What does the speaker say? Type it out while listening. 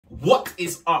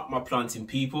is up, my planting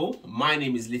people? My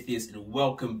name is Lithius and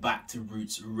welcome back to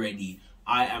Roots Ready.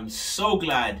 I am so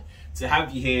glad to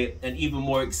have you here and even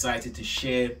more excited to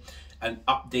share an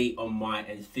update on my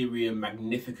Anthurium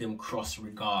Magnificum cross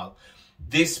Regale.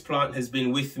 This plant has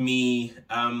been with me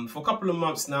for a couple of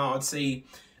months now. I'd say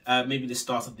maybe the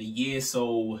start of the year,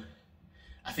 so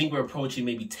I think we're approaching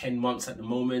maybe 10 months at the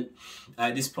moment.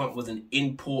 This plant was an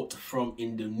import from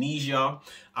Indonesia.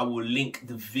 I will link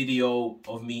the video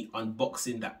of me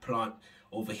unboxing that plant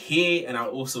over here, and I'll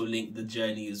also link the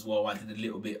journey as well. I did a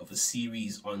little bit of a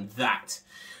series on that.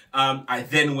 I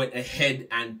then went ahead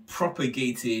and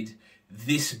propagated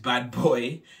this bad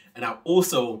boy, and I'll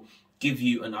also give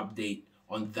you an update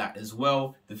on that as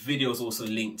well. The video is also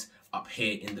linked up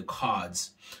here in the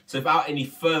cards. So without any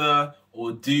further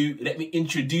ado, let me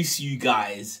introduce you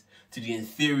guys to the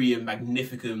Anthurium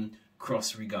Magnificum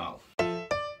cross Regale.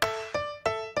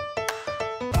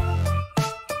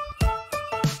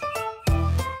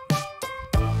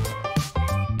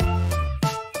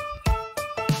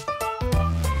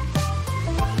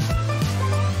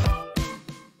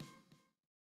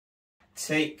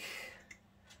 Take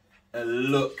a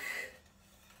look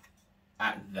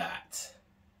at that.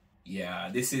 Yeah,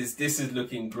 this is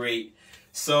looking great.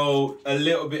 So a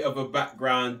little bit of a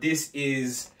background. This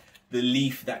is the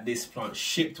leaf that this plant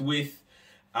shipped with,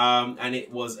 and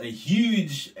it was a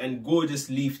huge and gorgeous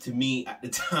leaf to me at the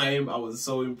time. I was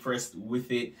so impressed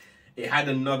with it. It had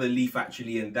another leaf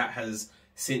actually, and that has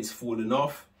since fallen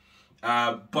off.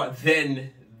 But then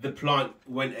the plant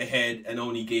went ahead and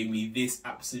only gave me this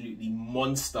absolutely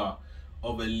monster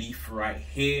of a leaf right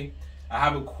here. I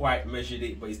haven't quite measured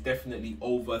it, but it's definitely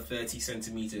over 30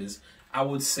 centimeters. I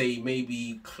would say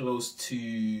maybe close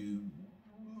to,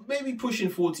 maybe pushing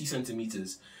 40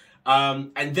 centimeters.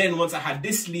 And then once I had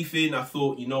this leaf in, I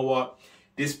thought, you know what?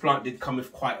 This plant did come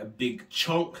with quite a big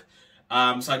chunk.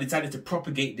 So I decided to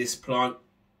propagate this plant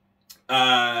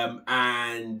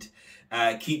and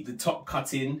keep the top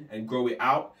cut in and grow it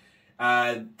out.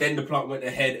 Then the plant went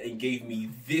ahead and gave me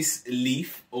this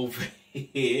leaf over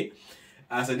here.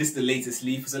 So this is the latest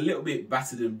leaf. It's a little bit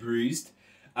battered and bruised,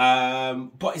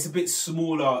 but it's a bit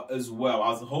smaller as well. I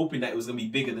was hoping that it was going to be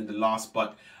bigger than the last,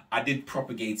 but I did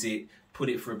propagate it, put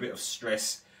it for a bit of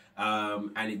stress,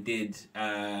 and it did.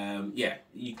 Yeah,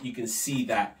 you can see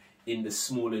that in the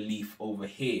smaller leaf over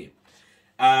here.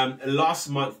 Last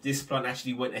month, this plant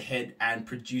actually went ahead and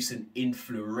produced an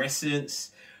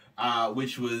inflorescence,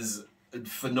 which was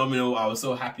phenomenal. I was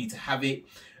so happy to have it.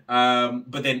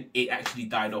 But then it actually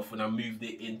died off when I moved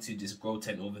it into this grow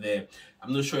tent over there.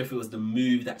 I'm not sure if it was the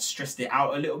move that stressed it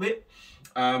out a little bit,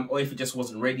 or if it just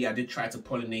wasn't ready. I did try to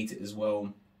pollinate it as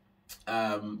well,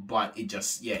 but it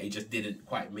just didn't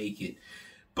quite make it.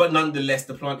 But nonetheless,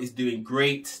 the plant is doing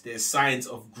great. There's signs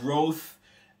of growth.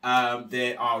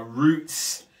 There are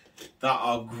roots that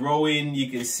are growing. You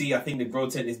can see, I think the grow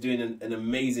tent is doing an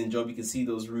amazing job. You can see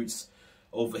those roots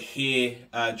over here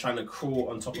trying to crawl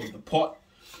on top of the pot.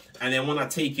 And then when I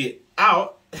take it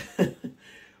out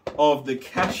of the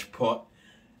cash pot,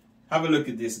 have a look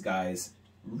at this, guys.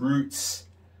 Roots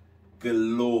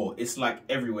galore. It's like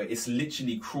everywhere. It's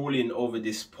literally crawling over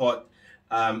this pot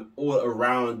all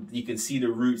around. You can see the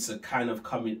roots are kind of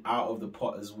coming out of the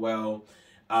pot as well.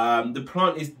 The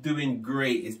plant is doing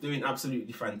great. It's doing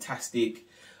absolutely fantastic.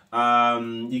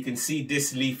 You can see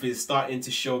this leaf is starting to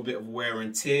show a bit of wear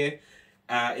and tear.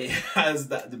 It has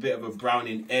the bit of a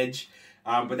browning edge.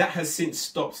 But that has since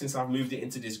stopped since I've moved it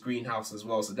into this greenhouse as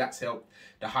well. So that's helped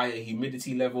the higher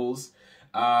humidity levels.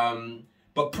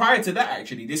 But prior to that,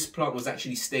 actually, this plant was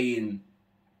actually staying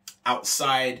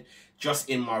outside just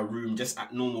in my room, just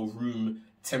at normal room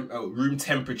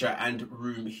temperature and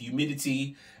room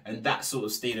humidity. And that sort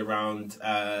of stayed around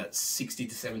 60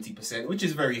 to 70%, which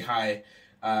is very high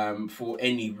for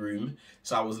any room.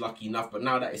 So I was lucky enough. But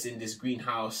now that it's in this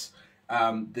greenhouse,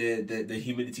 the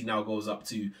humidity now goes up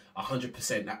to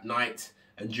 100% at night,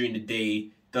 and during the day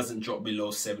doesn't drop below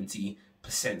 70%.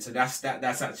 So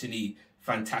that's actually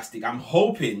fantastic. I'm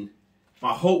hoping,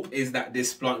 my hope is that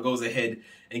this plant goes ahead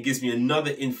and gives me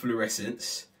another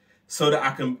inflorescence so that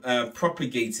I can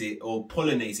propagate it, or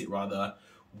pollinate it rather,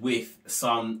 with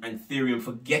some Anthurium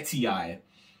forgetii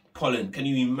pollen. Can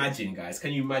you imagine, guys?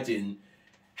 Can you imagine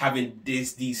having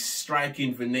these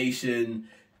striking venation,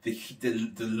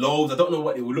 the lobes? I don't know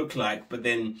what it will look like, but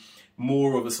then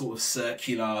more of a sort of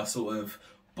circular, sort of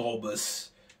bulbous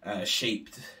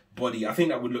shaped body. I think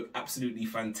that would look absolutely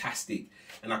fantastic,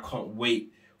 and I can't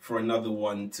wait for another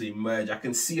one to emerge. I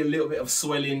can see a little bit of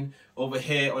swelling over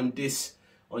here on this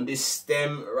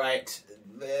stem right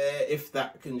there, if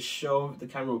that can show, if the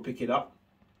camera will pick it up.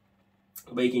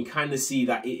 But you can kind of see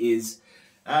that it is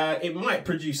it might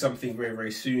produce something very,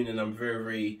 very soon, and I'm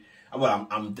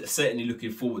I'm certainly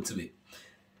looking forward to it.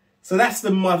 So that's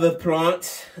the mother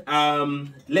plant.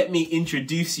 Let me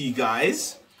introduce you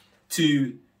guys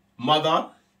to mother,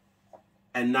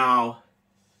 and now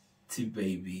to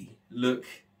baby. Look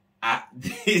at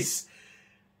this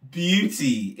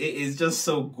beauty. It is just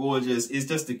so gorgeous. It's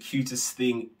just the cutest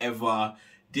thing ever.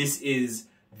 This is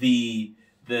the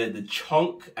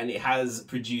chunk, and it has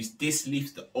produced this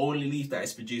leaf, the only leaf that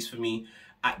is produced for me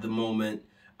at the moment.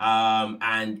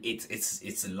 And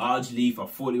it's a large leaf. I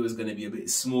thought it was going to be a bit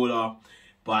smaller,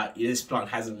 but this plant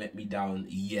hasn't let me down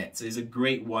yet. So it's a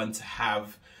great one to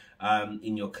have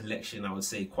in your collection. I would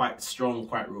say quite strong,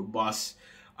 quite robust.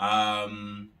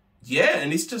 Yeah,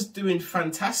 and it's just doing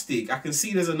fantastic. I can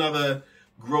see there's another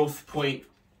growth point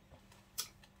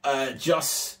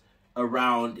just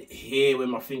around here where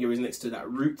my finger is next to that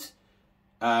root.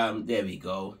 There we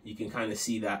go. You can kind of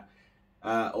see that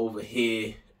over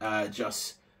here,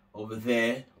 just over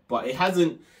there, but it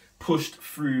hasn't pushed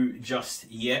through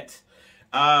just yet.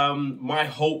 My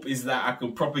hope is that I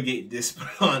can propagate this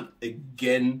plant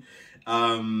again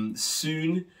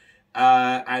soon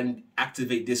and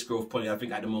activate this growth point. I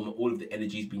think at the moment all of the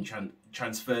energy has been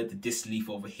transferred to this leaf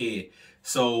over here.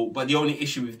 So, but the only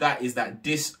issue with that is that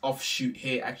this offshoot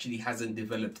here actually hasn't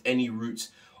developed any roots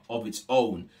of its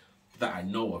own that I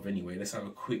know of anyway. Let's have a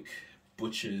quick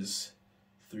butcher's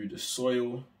through the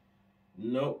soil.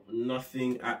 Nope,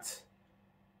 nothing at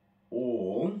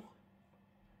all.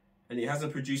 And it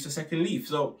hasn't produced a second leaf.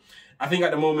 So I think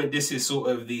at the moment this is sort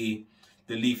of the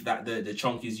leaf that the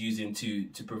chunk is using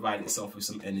to provide itself with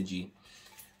some energy.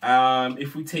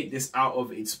 If we take this out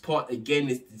of its pot, again,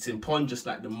 it's in pond just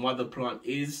like the mother plant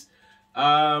is.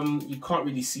 You can't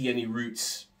really see any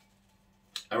roots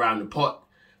around the pot,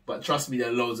 but trust me, there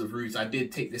are loads of roots. I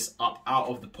did take this up out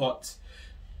of the pot.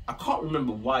 I can't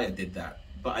remember why I did that,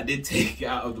 but I did take it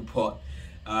out of the pot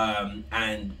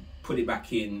and put it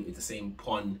back in the same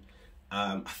pond.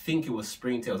 I think it was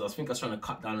springtails. I think I was trying to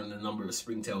cut down on the number of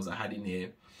springtails I had in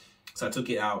here. So I took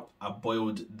it out, I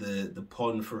boiled the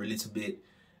pond for a little bit,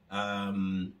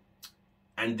 and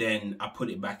then I put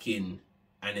it back in.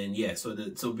 And then, yeah,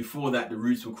 so before that, the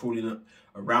roots were crawling up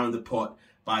around the pot,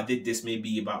 but I did this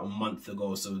maybe about a month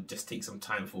ago, so it just takes some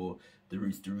time for the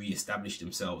roots to re-establish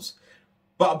themselves.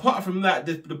 But apart from that,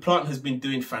 the plant has been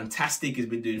doing fantastic. It's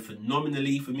been doing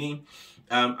phenomenally for me.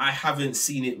 I haven't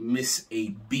seen it miss a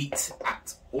beat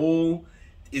at all.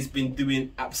 It's been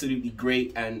doing absolutely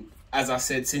great. And as I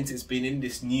said, since it's been in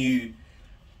this new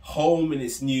home, in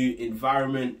its new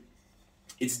environment,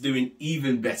 it's doing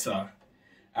even better.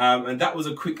 And that was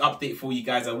a quick update for you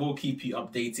guys. I will keep you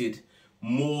updated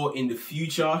more in the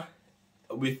future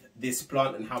with this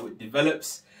plant and how it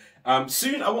develops.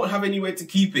 Soon I won't have anywhere to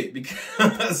keep it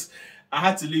because I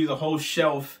had to lose a whole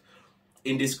shelf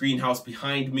in this greenhouse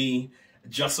behind me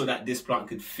just so that this plant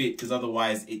could fit, because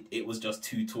otherwise it was just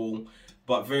too tall.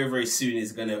 But very, very soon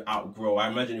it's going to outgrow. I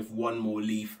imagine if one more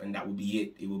leaf and that will be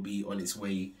it, it will be on its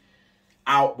way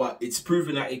out. But it's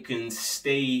proven that it can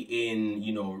stay in,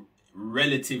 you know,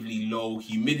 relatively low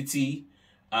humidity,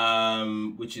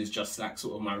 which is just like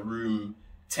sort of my room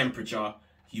temperature,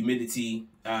 humidity,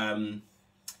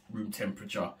 room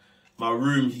temperature, my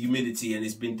room humidity, and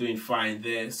it's been doing fine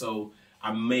there. So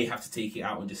I may have to take it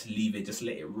out and just leave it, just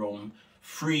let it roam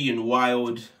free and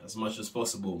wild as much as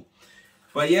possible.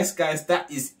 But yes, guys, that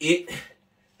is it.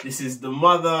 This is the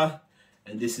mother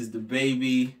and this is the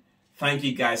baby. Thank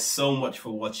you guys so much for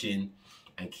watching,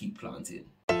 and keep planting.